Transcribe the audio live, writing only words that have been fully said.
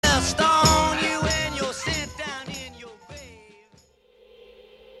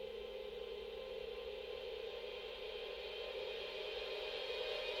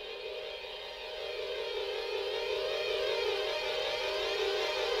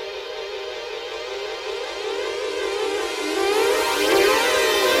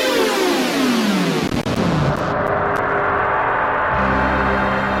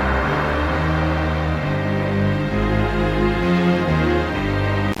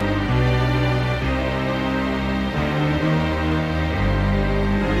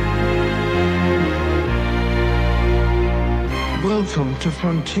outer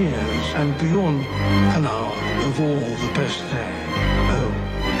frontiers and beyond an hour of all the best there.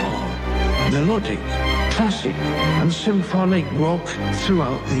 Melodic, classic and symphonic rock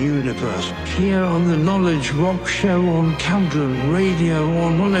throughout the universe. Here on the Knowledge Rock Show on Camden Radio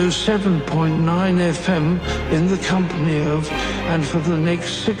on 107.9 FM in the company of, and for the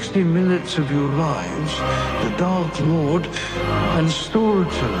next 60 minutes of your lives, the Dark Lord and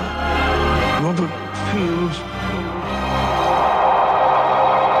storyteller, Robert Fields.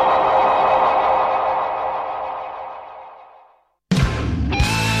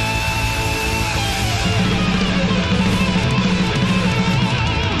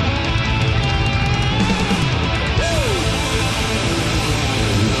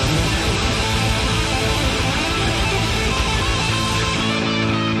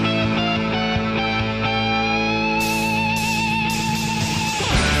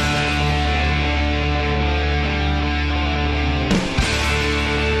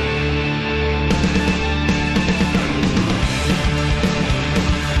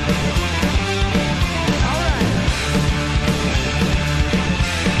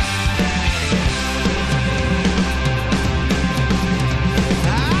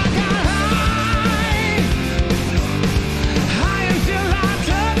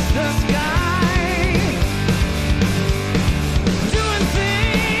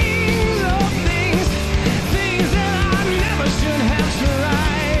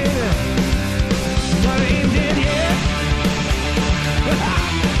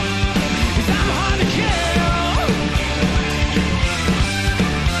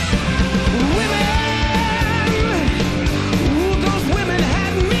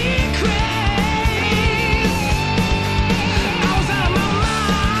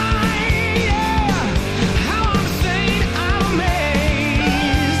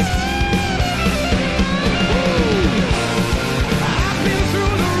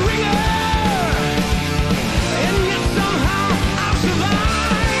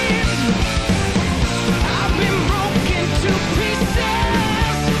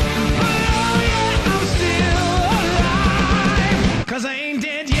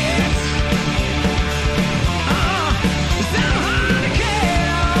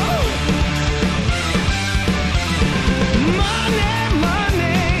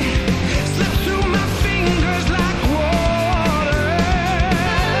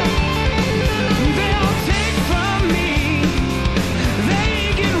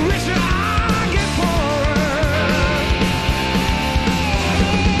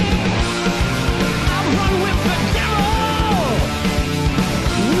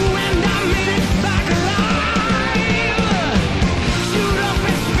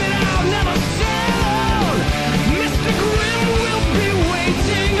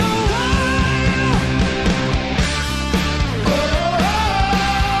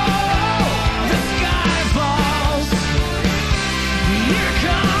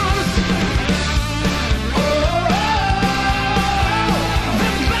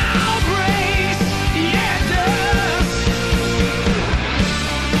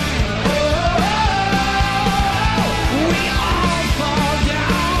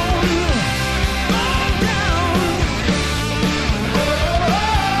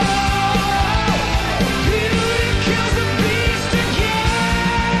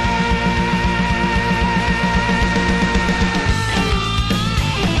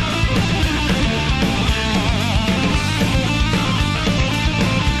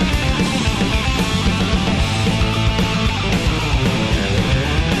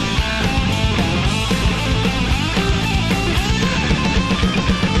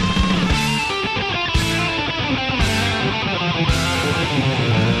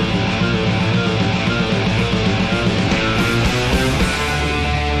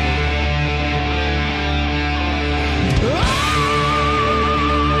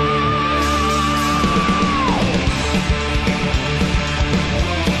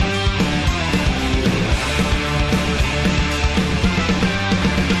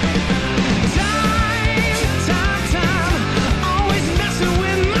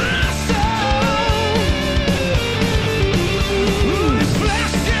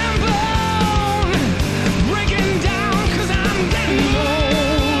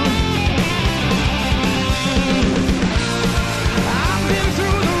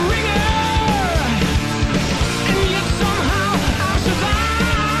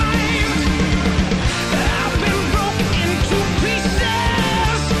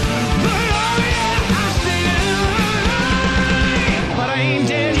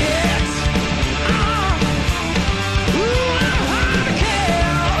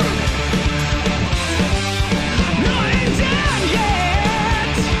 Yeah.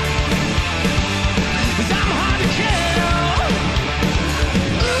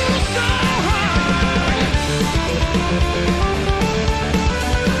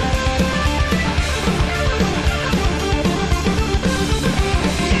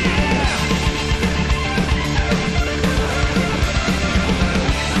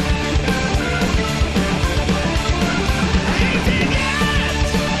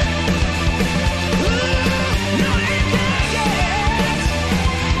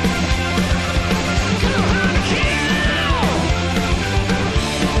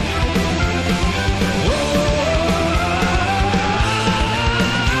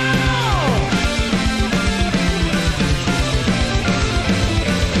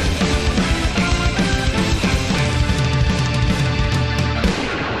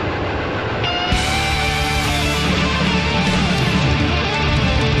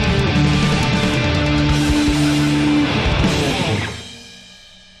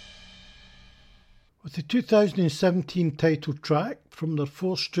 2017 title track from their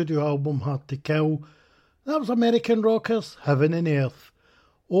fourth studio album Hard to Kill. That was American rockers Heaven and Earth,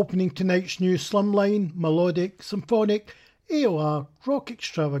 opening tonight's new slimline, melodic, symphonic, AOR, rock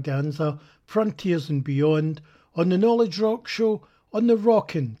extravaganza, Frontiers and Beyond, on the Knowledge Rock Show on the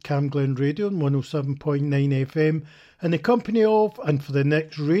Rockin' Camglen Radio on 107.9 FM, in the company of, and for the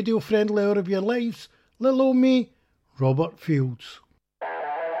next radio-friendly hour of your lives, little old me, Robert Fields.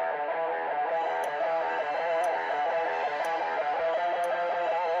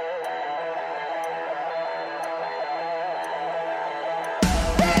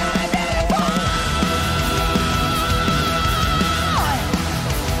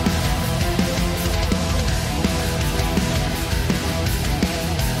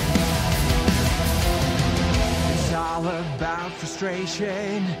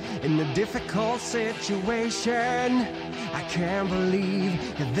 In a difficult situation, I can't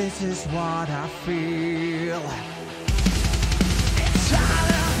believe that this is what I feel. It's all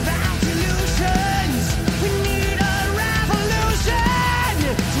about illusions. We need a revolution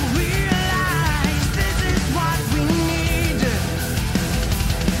to realize this is what we need.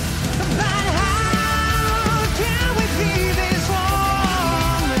 But how can we be this wrong?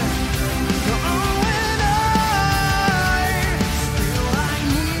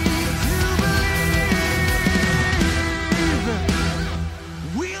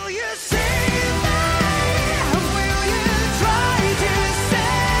 Will you save me? Will you try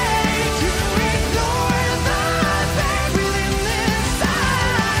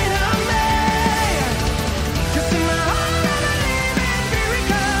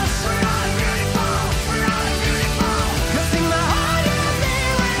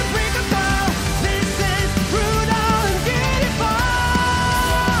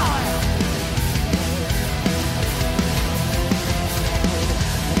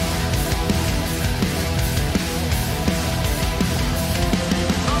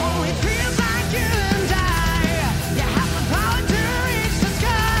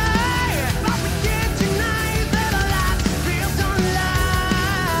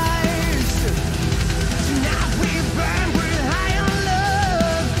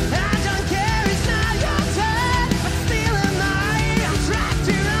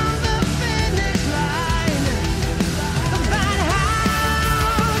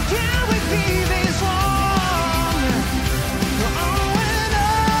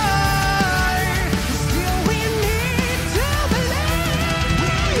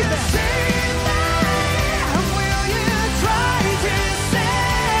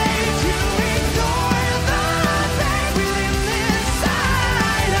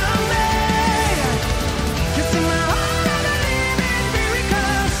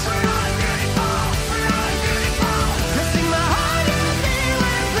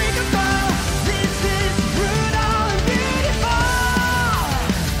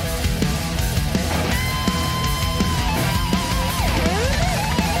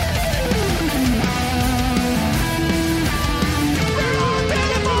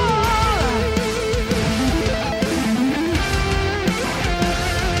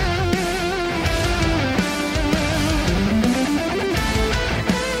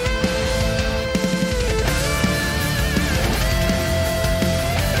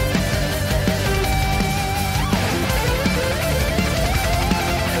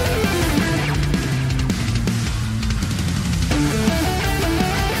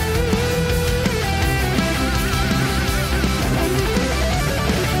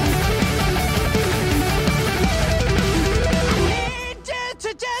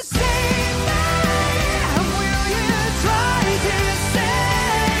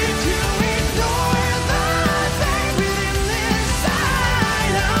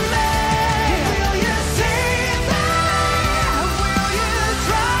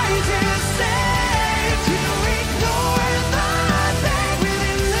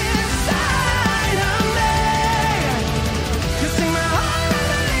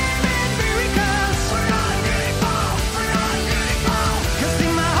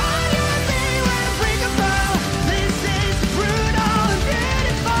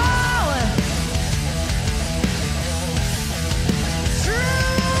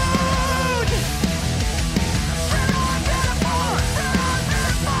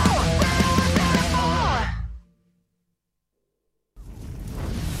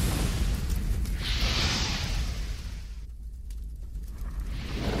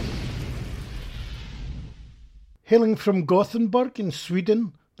Hailing from Gothenburg in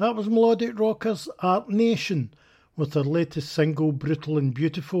Sweden, that was melodic rockers Art Nation with their latest single Brutal and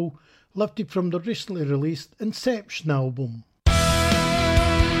Beautiful, lifted from the recently released Inception album.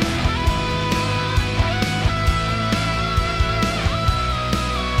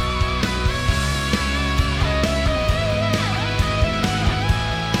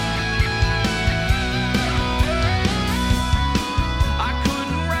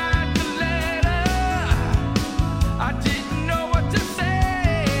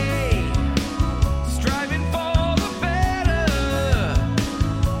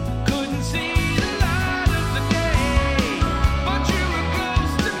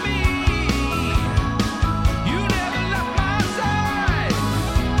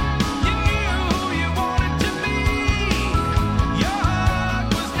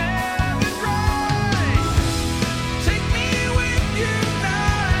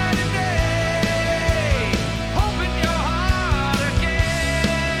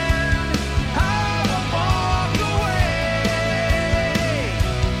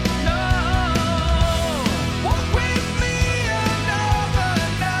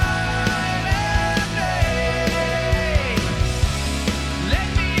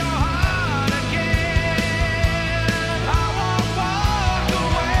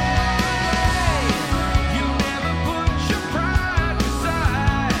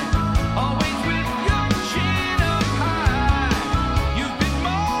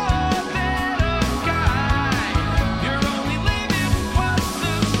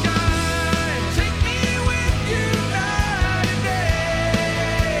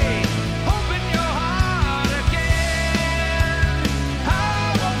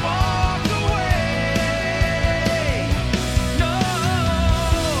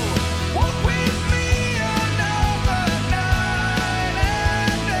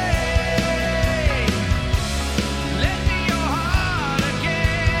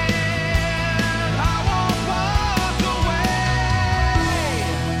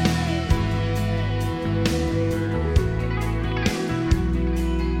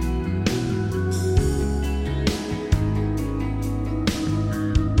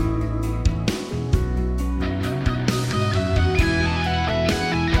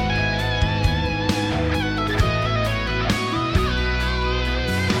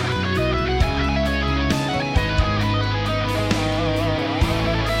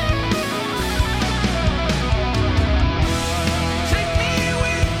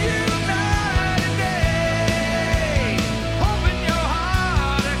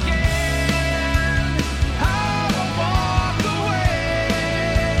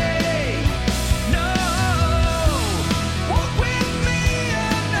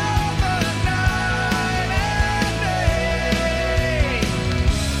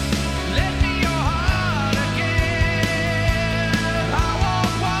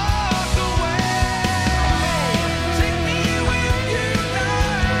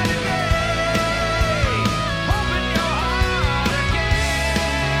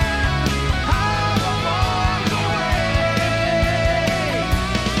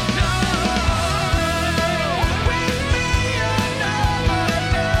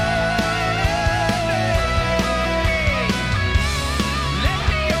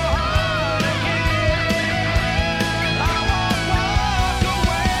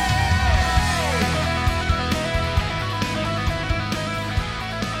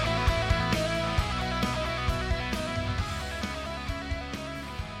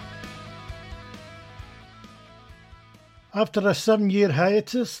 After a 7-year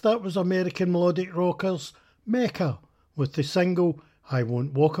hiatus, that was American melodic rockers Mecca with the single I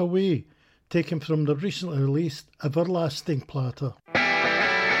Won't Walk Away, taken from the recently released Everlasting platter. Build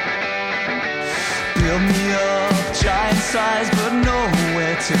me up, giant size, but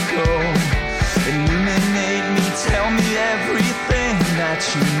nowhere to go. Illuminate me, tell me everything that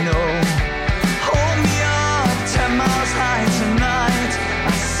you know. Hold me up, 10 miles high tonight.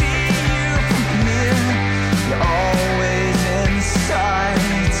 I see you from here, you're always in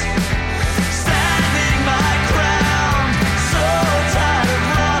sight. Standing my ground, so tired of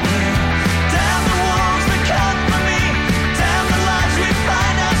running. Damn the wolves that come for me, damn the lives we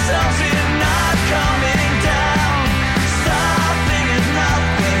find ourselves in. Not coming down, stopping at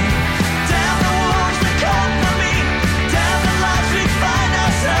nothing. Damn the wolves that come for me, damn the lives we find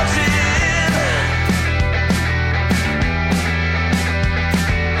ourselves in.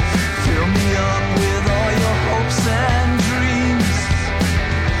 Fill me up with all your hopes and dreams.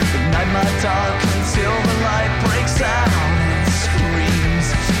 Ignite my dark until the light breaks out and screams.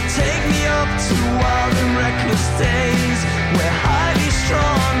 Take me up to wild and reckless days where highly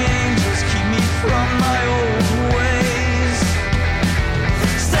strong angels keep me from my old ways.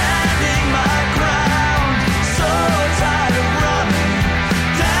 Standing my ground, so tired of running.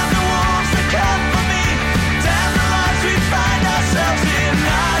 Damn the wolves that come for me, damn the lives we find ourselves in.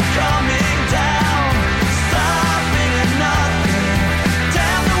 Not coming down, stopping at nothing.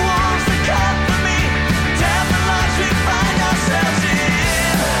 Damn the wolves that come for me, damn the lives we find ourselves in.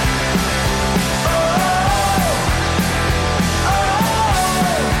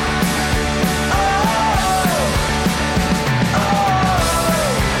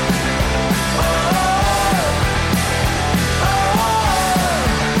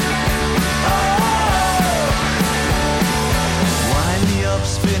 Wind me up,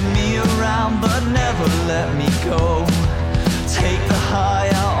 spin me around, but never let me go. Take the high,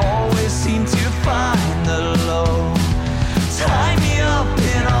 I always seem to find the low. Tie me up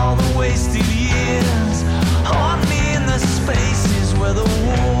in all the wasted years. Haunt me in the spaces where the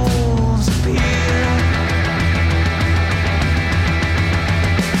wolves appear.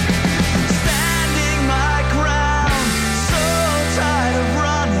 Standing my ground, so tired of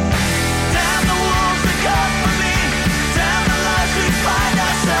running. Damn the wolves that come for me, damn the lives we find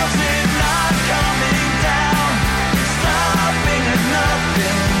ourselves in. Not coming down, stopping at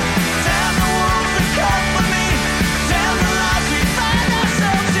nothing. Damn the wolves that come for me, damn the lives we find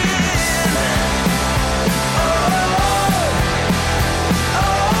ourselves in.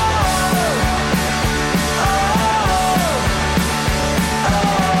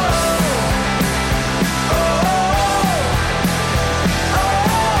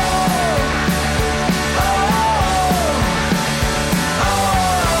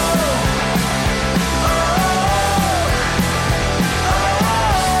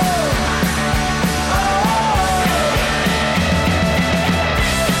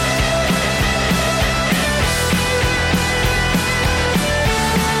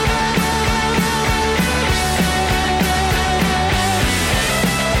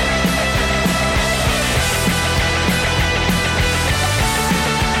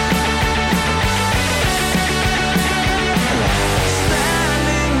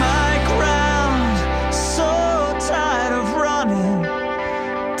 Standing my ground, so tired of running.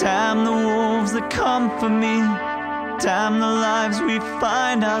 Damn the wolves that come for me, damn the lives we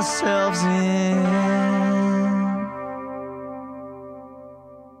find ourselves in.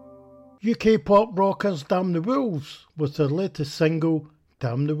 UK pop rockers Damn the Wolves with their latest single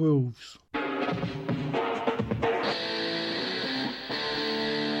Damn the Wolves.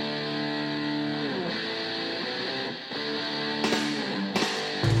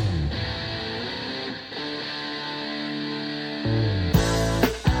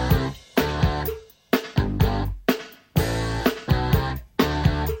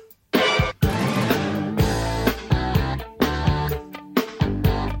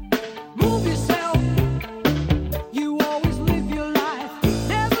 Move yourself. You always live your life,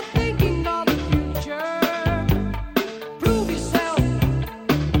 never thinking of the future.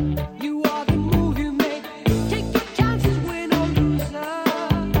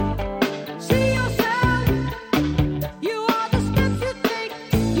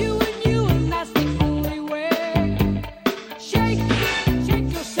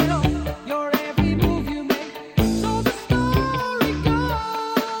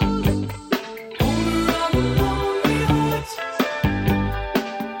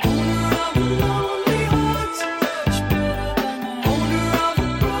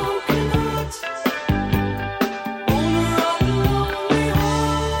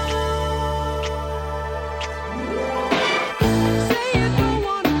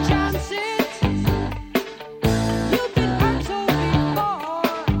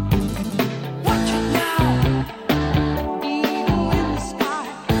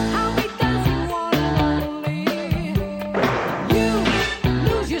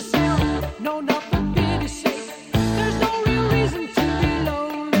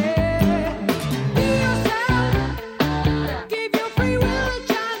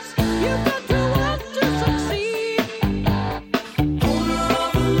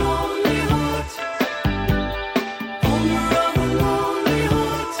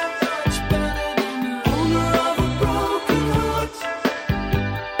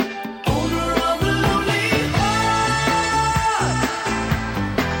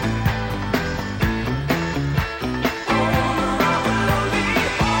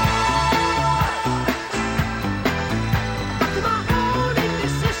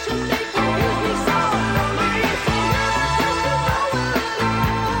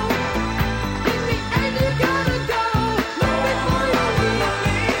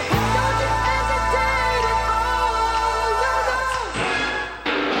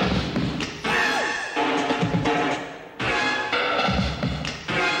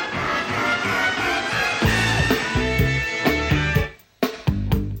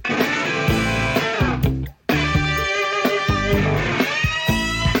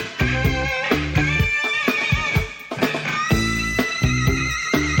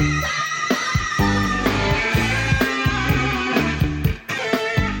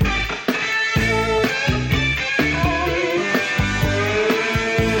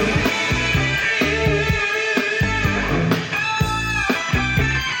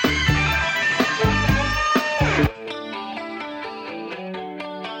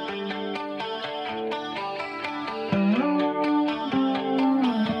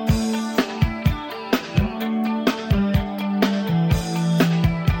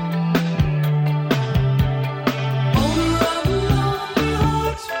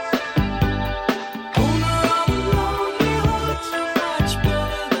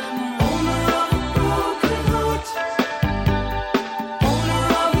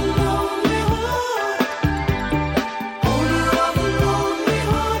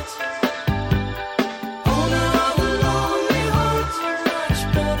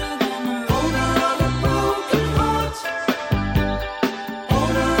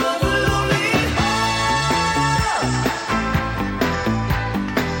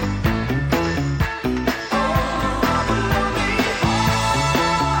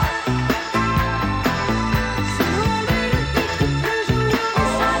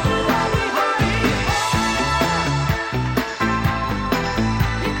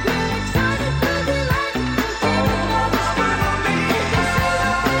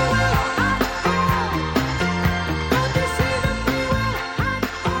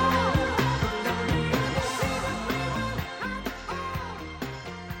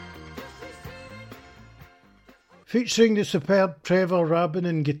 Featuring the superb Trevor Rabin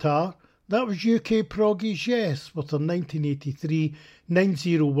on guitar, that was UK proggies Yes with their 1983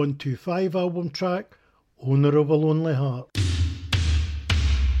 90125 album track, Owner of a Lonely Heart.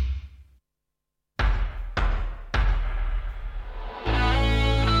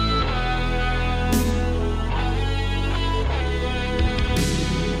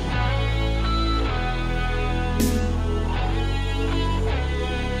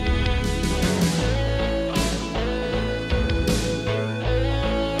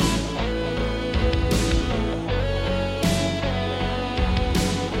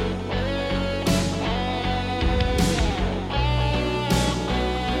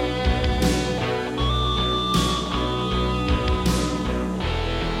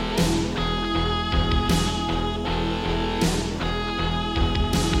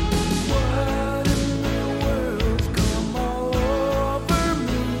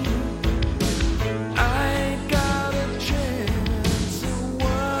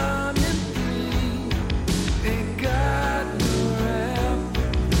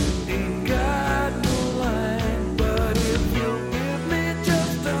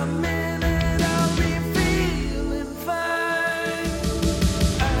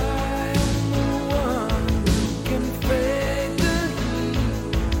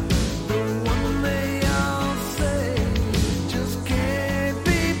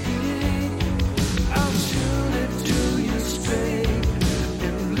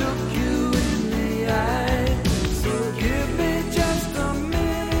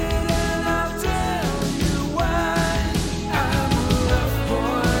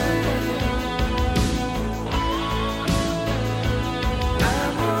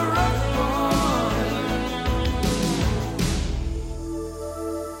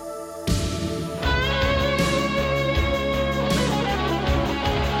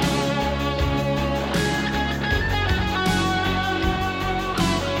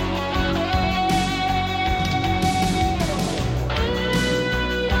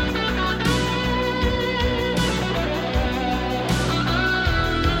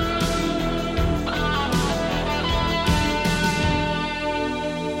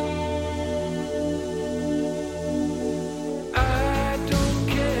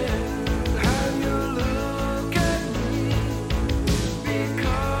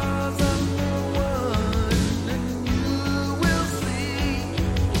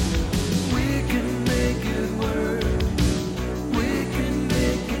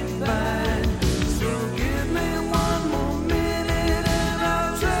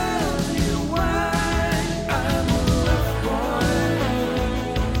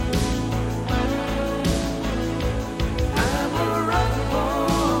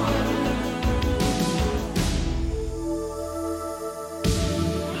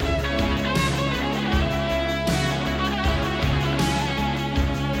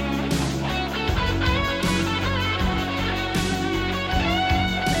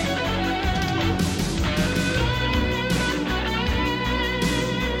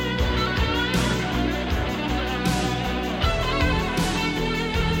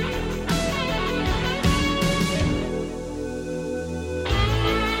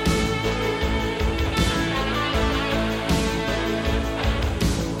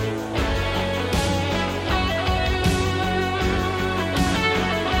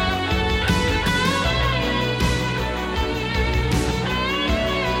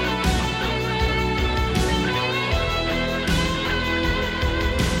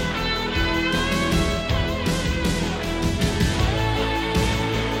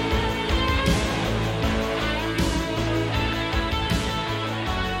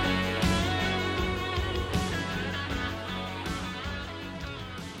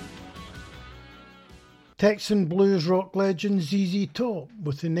 Texan blues rock legend ZZ Top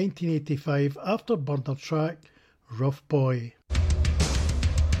with the 1985 Afterburner track Rough Boy.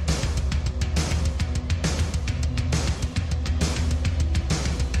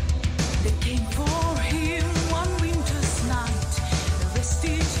 They came for him one winter's night. The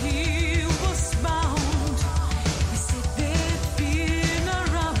vestige he was bound. He said there'd been a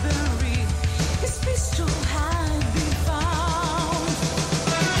robbery. His pistol had been found.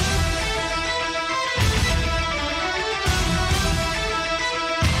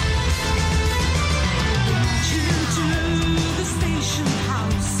 They marched into the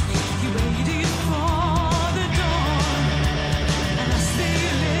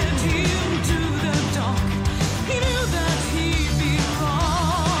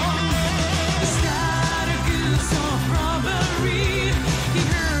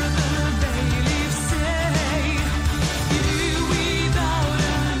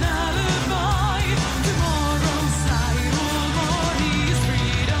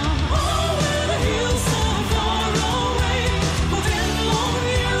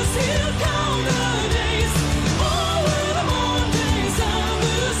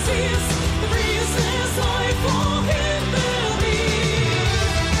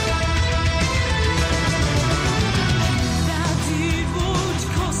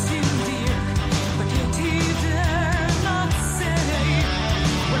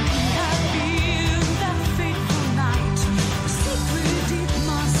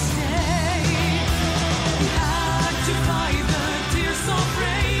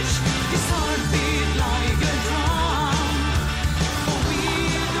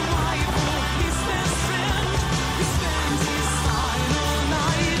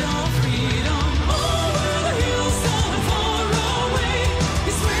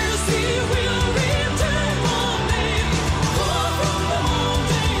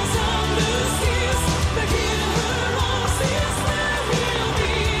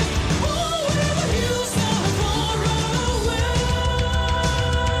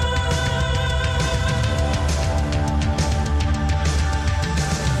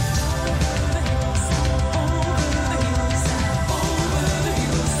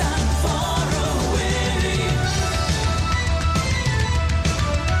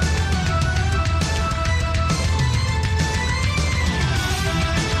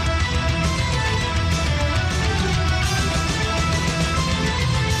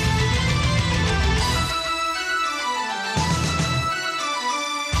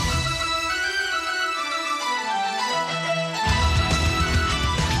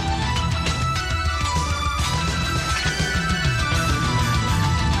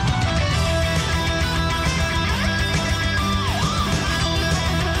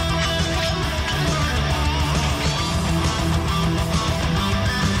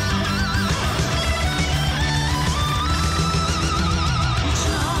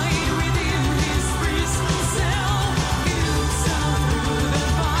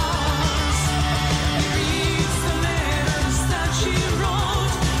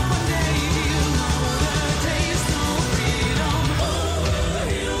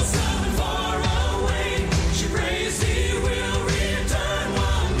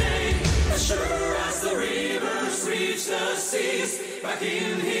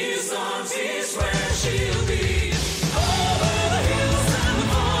In his arms is where she'll be. Over the hills and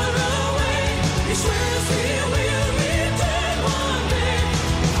far away, he swears he will return one day.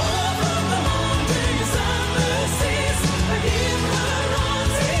 Far from the mountains and the seas, in her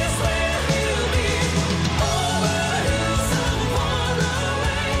arms is where he'll be. Over the hills and far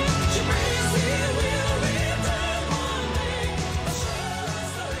away, she prays he will return one day. As sure as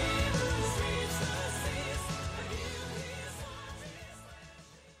the rivers reach the seas,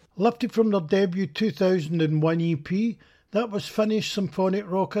 Lifted from their debut 2001 EP, that was Finnish symphonic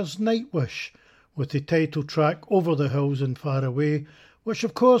rockers Nightwish, with the title track Over the Hills and Far Away, which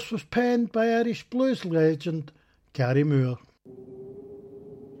of course was penned by Irish blues legend Gary Moore.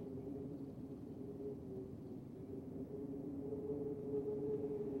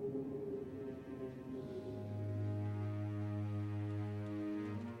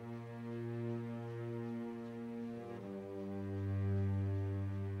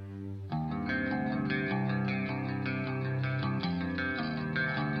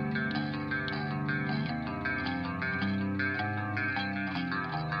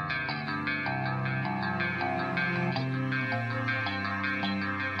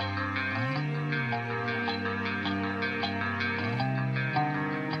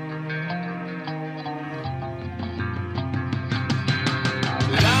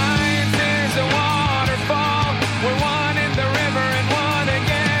 Life is a waterfall. We're one in the river and one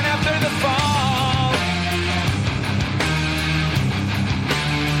again after the fall.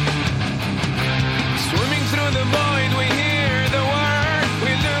 Swimming through the void, we hear the word.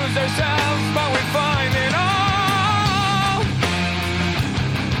 We lose ourselves, but we find it all.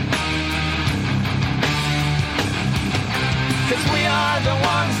 'Cause we are the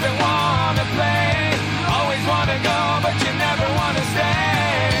ones that wanna play. Always wanna go, but you never wanna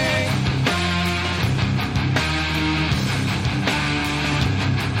stay.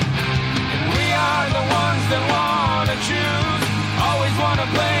 And we are the ones that wanna choose. Always wanna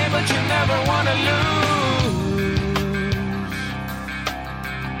play, but you never wanna lose.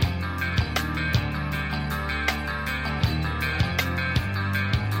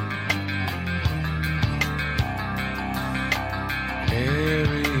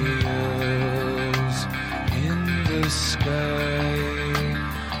 Aerials in the sky.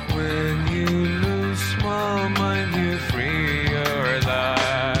 When you lose small mind, you free your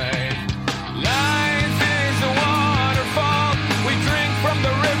life. Life is a waterfall. We drink from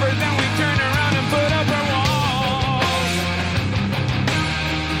the river, then we turn around and put up our walls.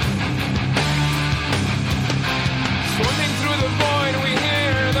 Swimming through the void, we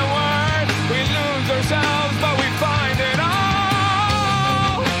hear the word. We lose ourselves, but we find it all.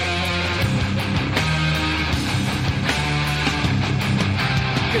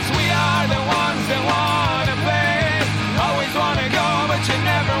 'Cause we are the ones that wanna play. Always wanna go, but you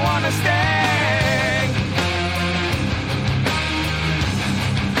never wanna stay.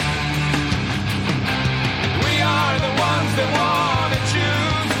 We are the ones that wanna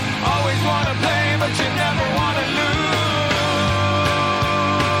choose. Always wanna play, but you never wanna lose.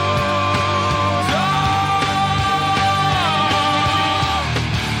 Oh.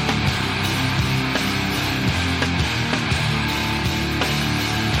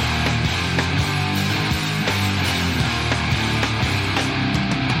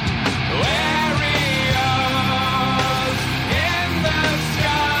 Aerials in the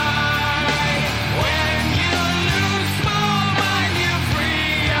sky. When you lose small mind, you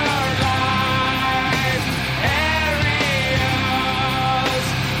free your life. Aerials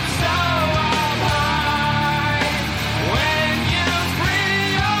so up high. When you free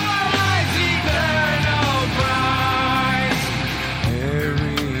your life, eternal prize.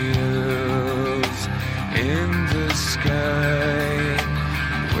 Aerials in the sky.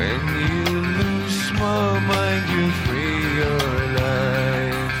 When you lose small mind, you free your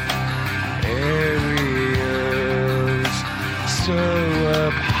life. Aerials so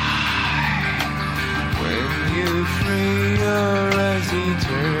up high. When you free your eyes,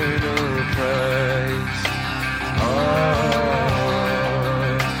 eternal prize. Oh,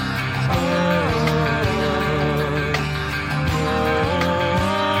 oh,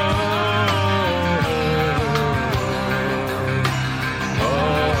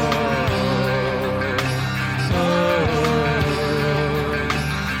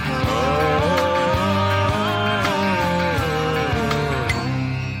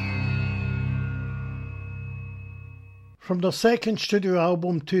 From their second studio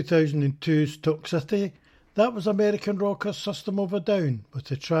album 2002's Toxicity, that was American rocker System of a Down with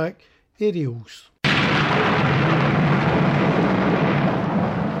the track Aerials. You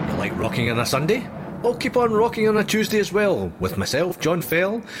like rocking on a Sunday? I'll keep on rocking on a Tuesday as well, with myself, John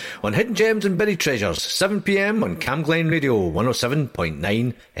Fell, on Hidden Gems and Buried Treasures, 7pm on Camglen Radio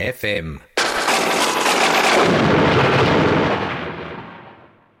 107.9 FM.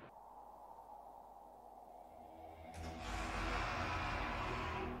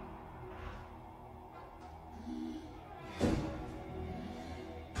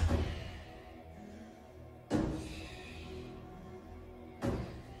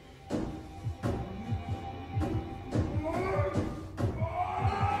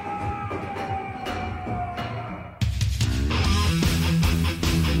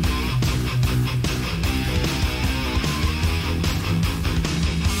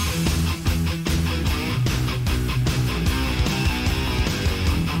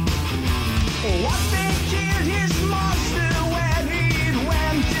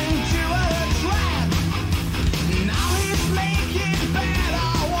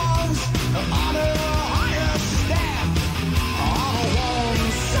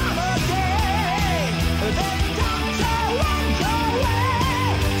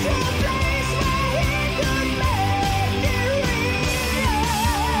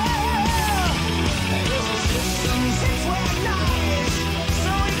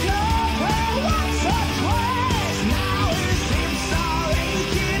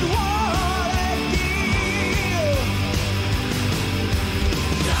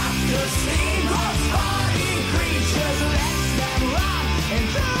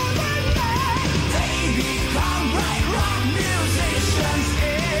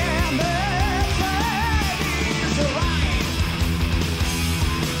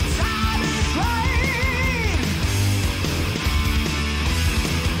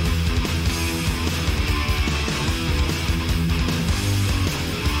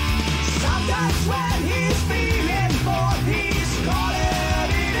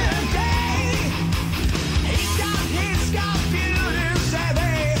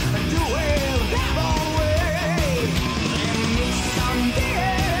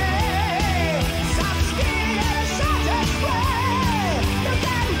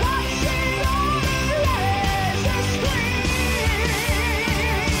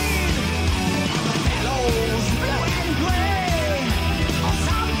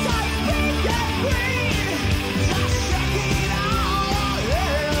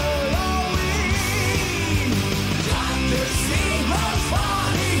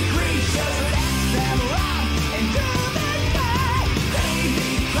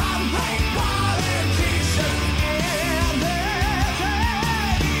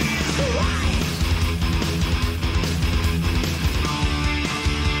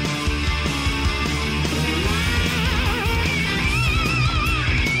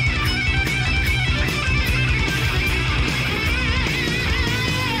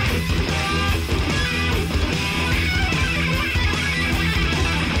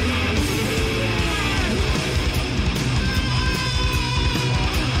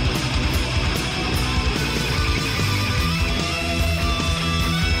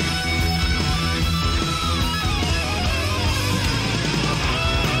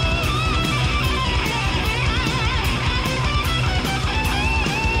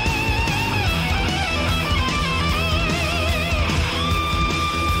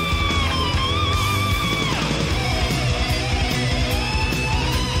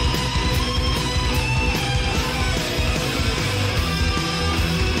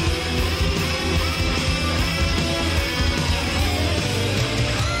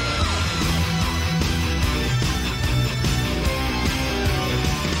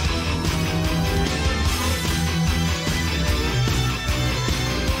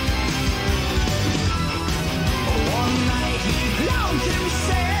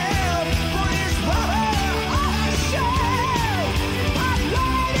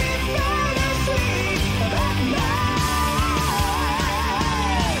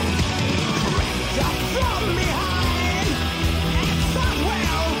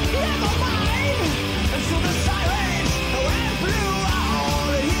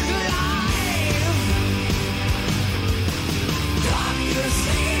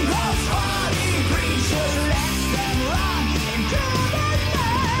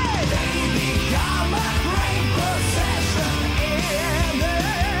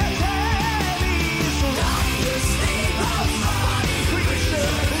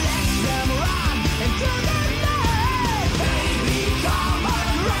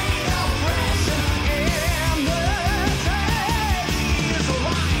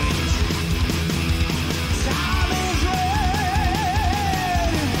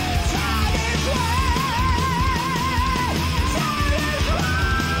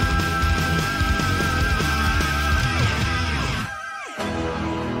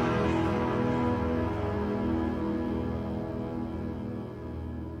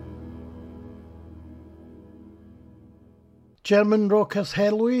 German rockers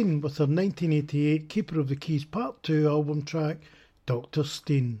Helloween with their 1988 Keeper of the Keys Part 2 album track, Dr.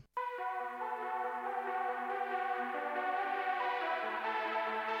 Steen.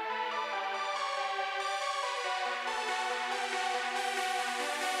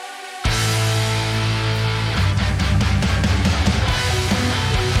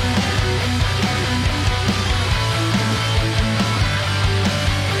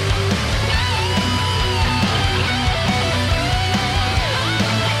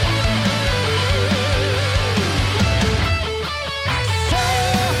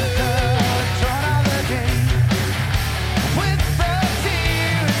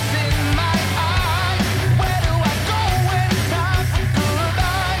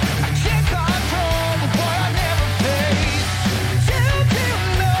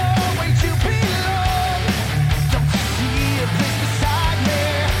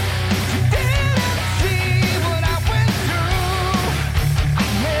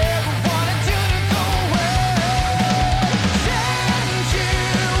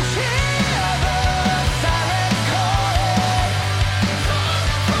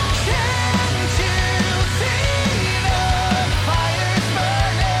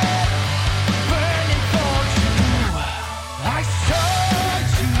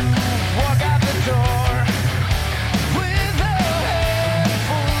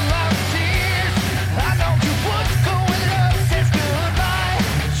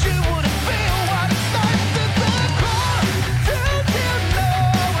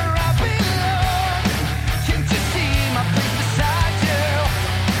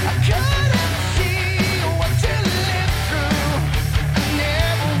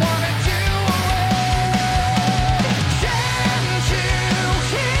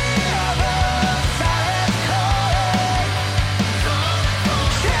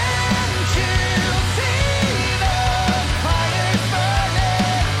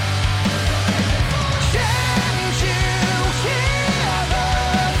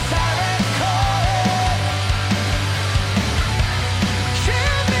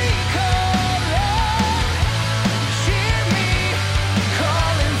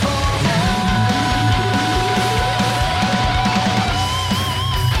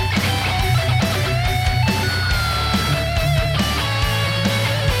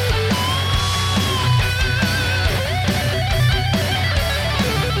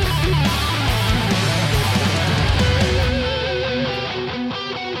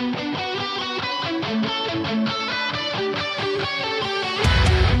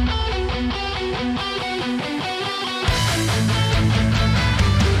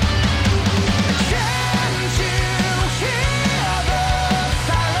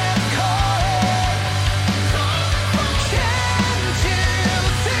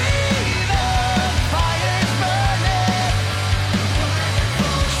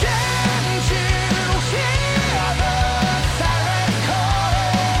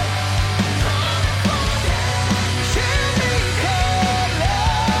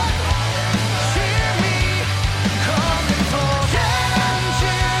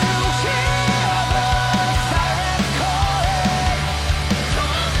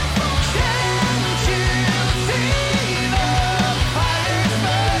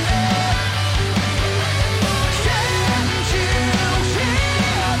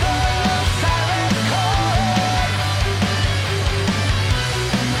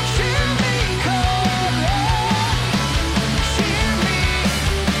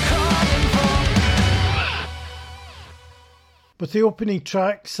 With the opening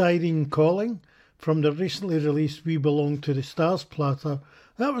track, Siren Calling, from the recently released We Belong to the Stars platter,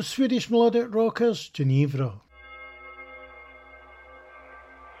 that was Swedish melodic rockers Genevra.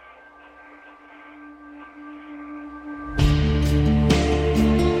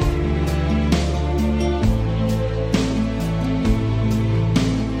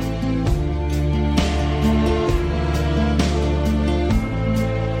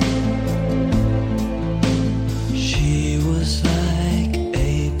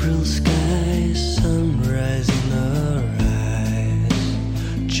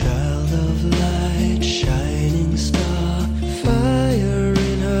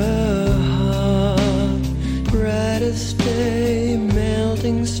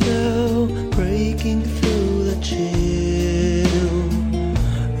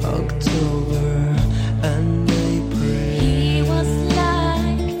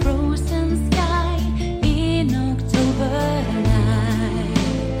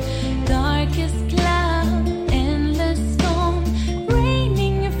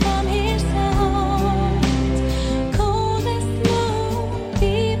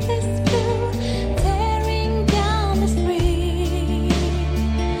 Deepest blue, tearing down the street.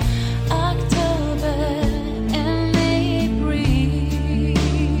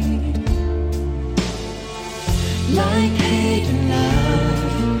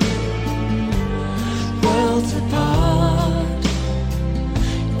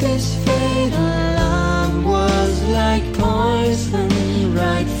 This fatal love was like poison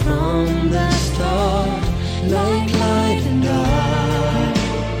right from the start, like light and dark,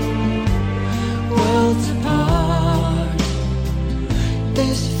 worlds apart.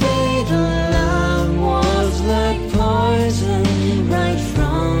 This fatal love was like poison right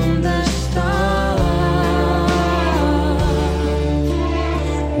from the start.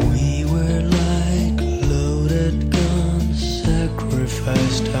 We were like loaded guns,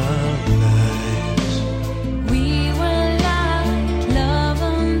 sacrificed our lives. We were like love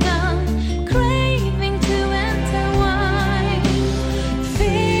undone, craving to intertwine.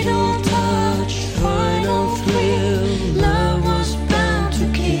 Fatal touch, final thrill, love was bound to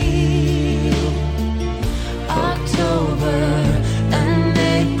kill. October and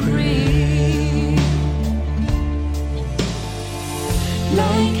April,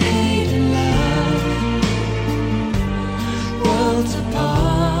 like hate and love, worlds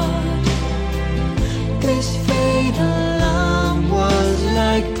apart. This fatal love was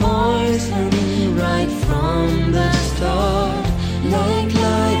like poison right from the start, like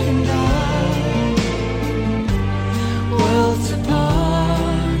light and dark, worlds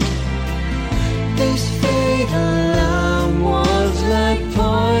apart. This fatal love was like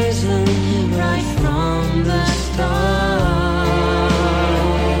poison right from the start.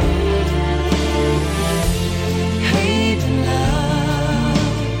 Hate and love,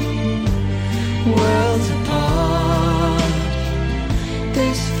 worlds apart.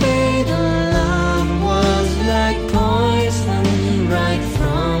 This fatal love was like poison right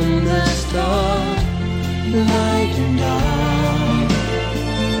from the start, light and dark,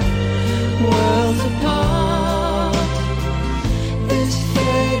 worlds apart. This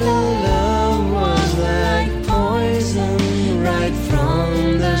fatal love was like poison right from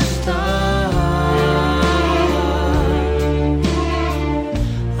the start.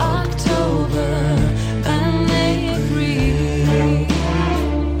 October and April,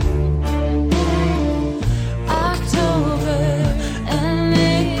 October and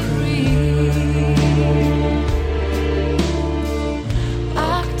April,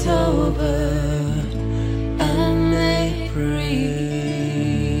 October and April.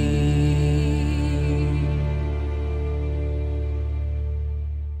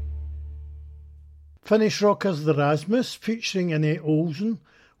 Finnish rockers The Rasmus featuring Annette Olsen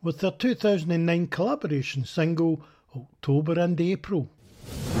with their 2009 collaboration single October and April.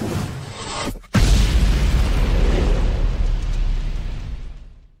 October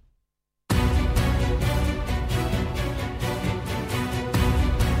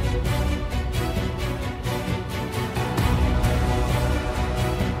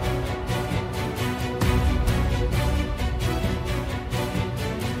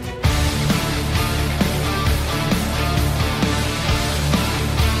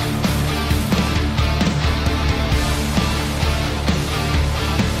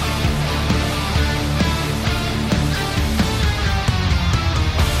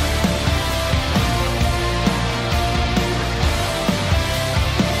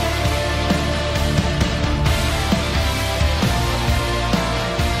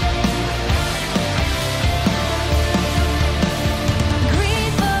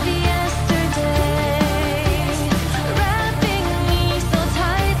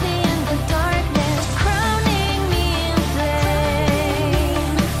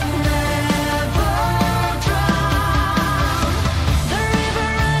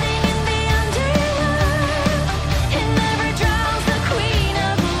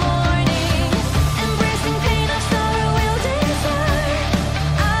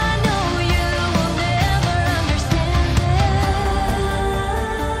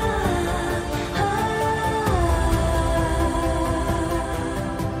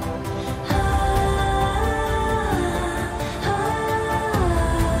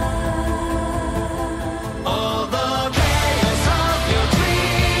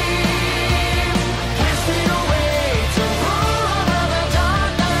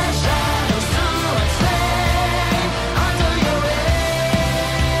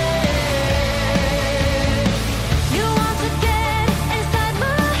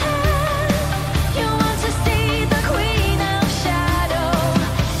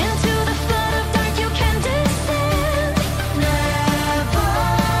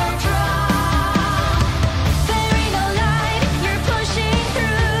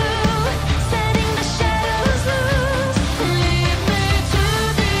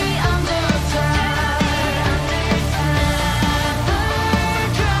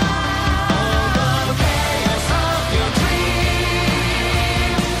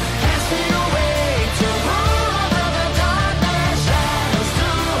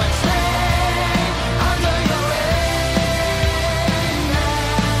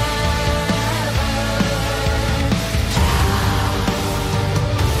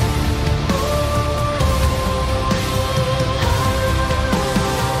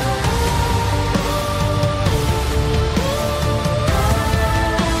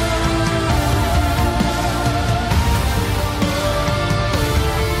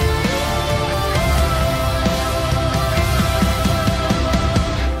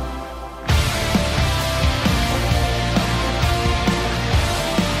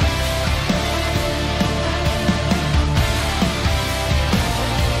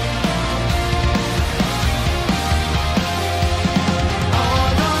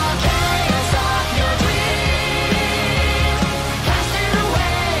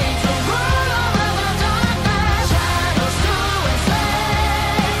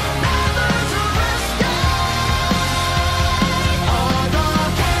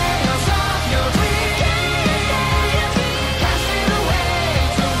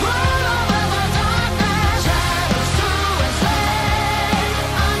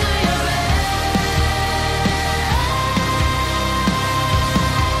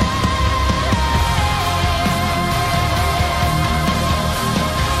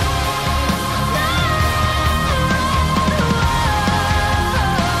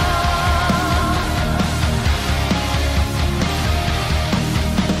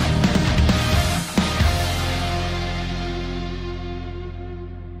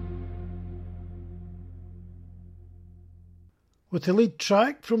with the lead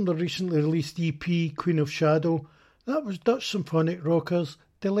track from the recently released EP Queen of Shadow. That was Dutch symphonic rockers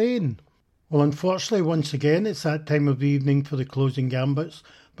Delane. Well, unfortunately, once again, it's that time of the evening for the closing gambits.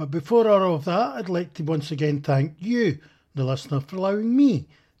 But before all of that, I'd like to once again thank you, the listener, for allowing me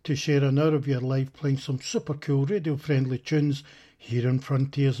to share an hour of your life playing some super cool radio-friendly tunes here on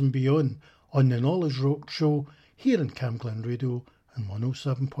Frontiers and Beyond on the Knowledge Rock Show here in Camglen Radio and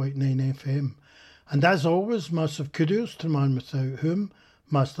 107.9 FM. And as always, massive kudos to the man without whom,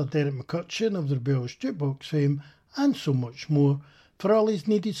 Master Derek McCutcheon of the Rebellious Jukebox fame, and so much more, for all his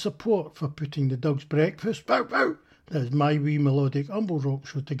needed support for putting the Doug's Breakfast, bow bow, that is my wee melodic humble rock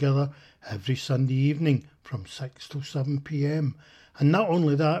show together every Sunday evening from 6 till 7pm. And not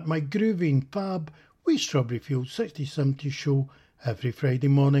only that, my groovy and fab wee Strawberry Field 60-70 show every Friday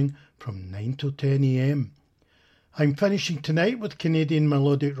morning from 9 till 10am. I'm finishing tonight with Canadian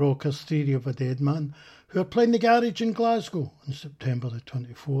melodic rockers Theory of a Dead Man, who are playing the Garage in Glasgow on September the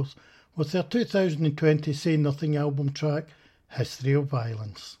 24th with their 2020 Say Nothing album track, History of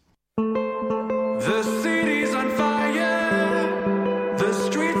Violence. The city's on fire, the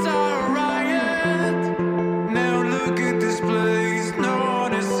streets are a riot. Now look at this place, no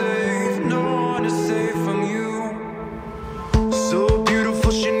one is safe, no one is safe from you. So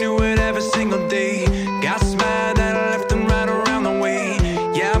beautiful, she knew it every single day. Got smiled at her left and right around the way.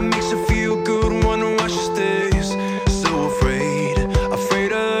 Yeah, it makes her feel good, wonder why she stays. So afraid,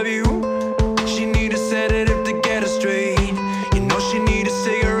 afraid of you. She need a sedative to get her straight. You know she need a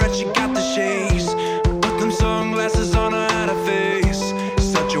cigarette, she got the shades. Put them sunglasses on her out of face.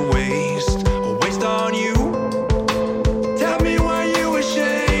 Such a waste on you. Tell me why you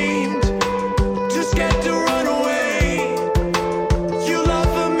ashamed, too scared to run away. You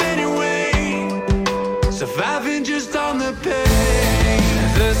love them anyway, surviving just on the pain.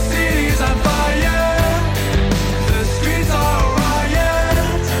 The city's on fire, the streets are a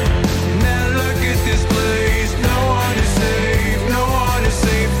riot. Now look at this place, no one is safe, no one is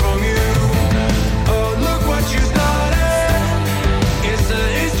safe from you. Oh, look what you started, it's a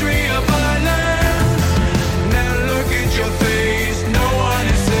history of violence. Now look at your face, no one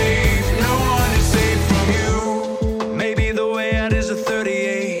is safe, no one is safe from you. Maybe the way out is a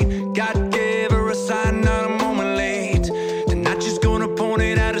 38. God gave her a sign, not a moment late. They're not just gonna point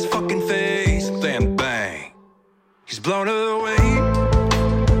it at his fucking face. Then bang, he's blown away.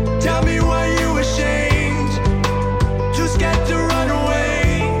 Tell me why you ashamed, too scared to run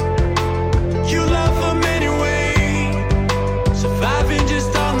away. You love him anyway, surviving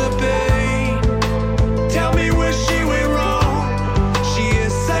just on the pain. Tell me where she went wrong. She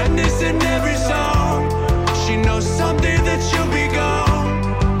is sadness in every song. She knows someday that she'll be gone.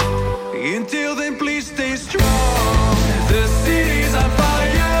 Until then, please stay strong. The city's on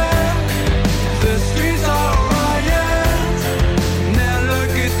fire, the streets are a riot. Now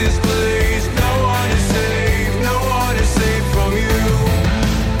look at this place, no one is safe, no one is safe from you.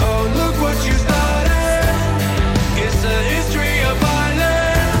 Oh, look what you started, it's a history of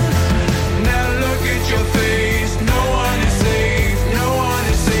violence. Now look at your face, no one is safe, no one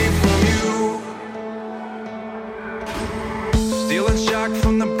is safe from you. Still in shock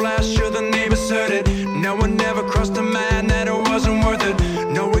from the blast, sure the neighbors heard it. No one ever crossed her mind that it wasn't worth it.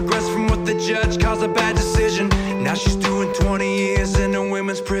 No regrets from what the judge calls a bad decision. Now she's doing 20 years in a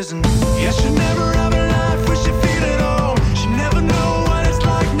women's prison. Yeah, she'll never have a life where she feel at home. She never know what it's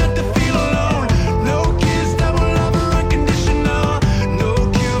like not to feel alone. No kids that will love her unconditional. No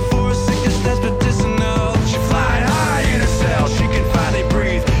cure for a sickness that's medicinal. She flying high in her cell, she can finally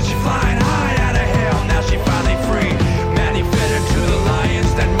breathe. She flying high out of hell, now she finally free. Man, he fed her to the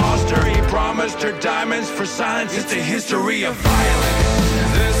lions that monster. He promised her diamonds for silence. It's a history of violence.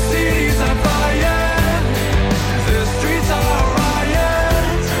 The city's on fire, the streets are a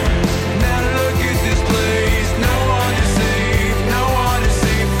riot. Now look at this place, no one is safe, no one is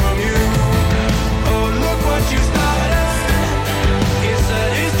safe from you. Oh, look what you started, it's a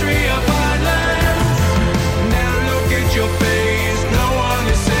history of violence. Now look at your face, no one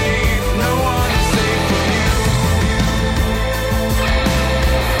is safe, no one is safe from you.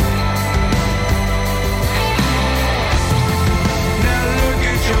 Now look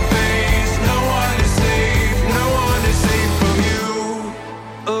at your face, no one is safe, no one is safe from you.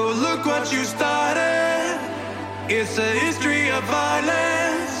 Oh, look what you started, it's a history of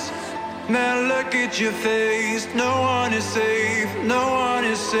violence. Now look at your face, no one is safe, no one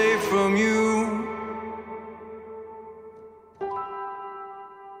is safe from you.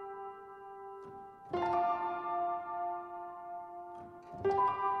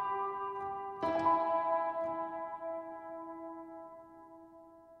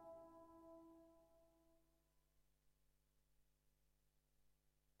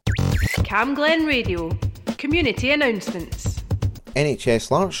 Camglen Radio. Community announcements.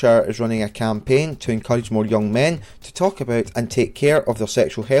 NHS Lanarkshire is running a campaign to encourage more young men to talk about and take care of their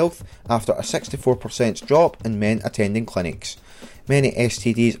sexual health after a 64% drop in men attending clinics. Many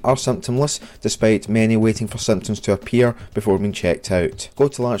STDs are symptomless, despite many waiting for symptoms to appear before being checked out. Go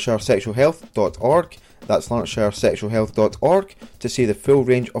to lanarkshiresexualhealth.org, that's lanarkshiresexualhealth.org, to see the full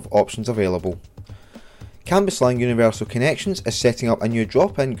range of options available. Cambuslang Universal Connections is setting up a new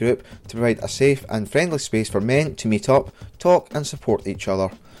drop-in group to provide a safe and friendly space for men to meet up, talk and support each other.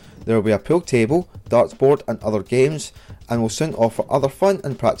 There will be a pool table, darts board and other games, and will soon offer other fun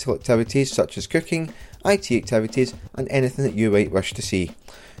and practical activities such as cooking, IT activities and anything that you might wish to see.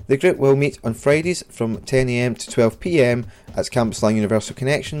 The group will meet on Fridays from 10am to 12pm at Cambuslang Universal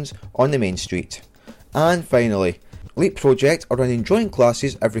Connections on the main street. And finally, Leap Project are running drawing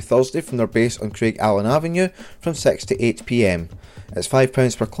classes every Thursday from their base on Craig Allen Avenue from 6 to 8pm. It's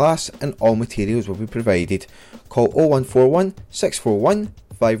 £5 per class and all materials will be provided. Call 0141 641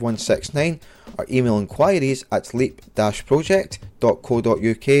 5169 or email inquiries at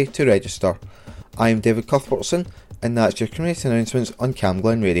leap-project.co.uk to register. I am David Cuthbertson and that's your community announcements on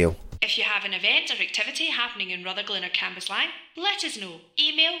Camglen Radio. If you have an event or activity happening in Rutherglen or Cambuslang, let us know.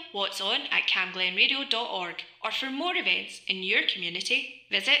 Email what'son@camglenradio.org, or for more events in your community,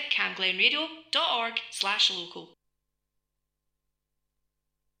 visit camglenradio.org/local.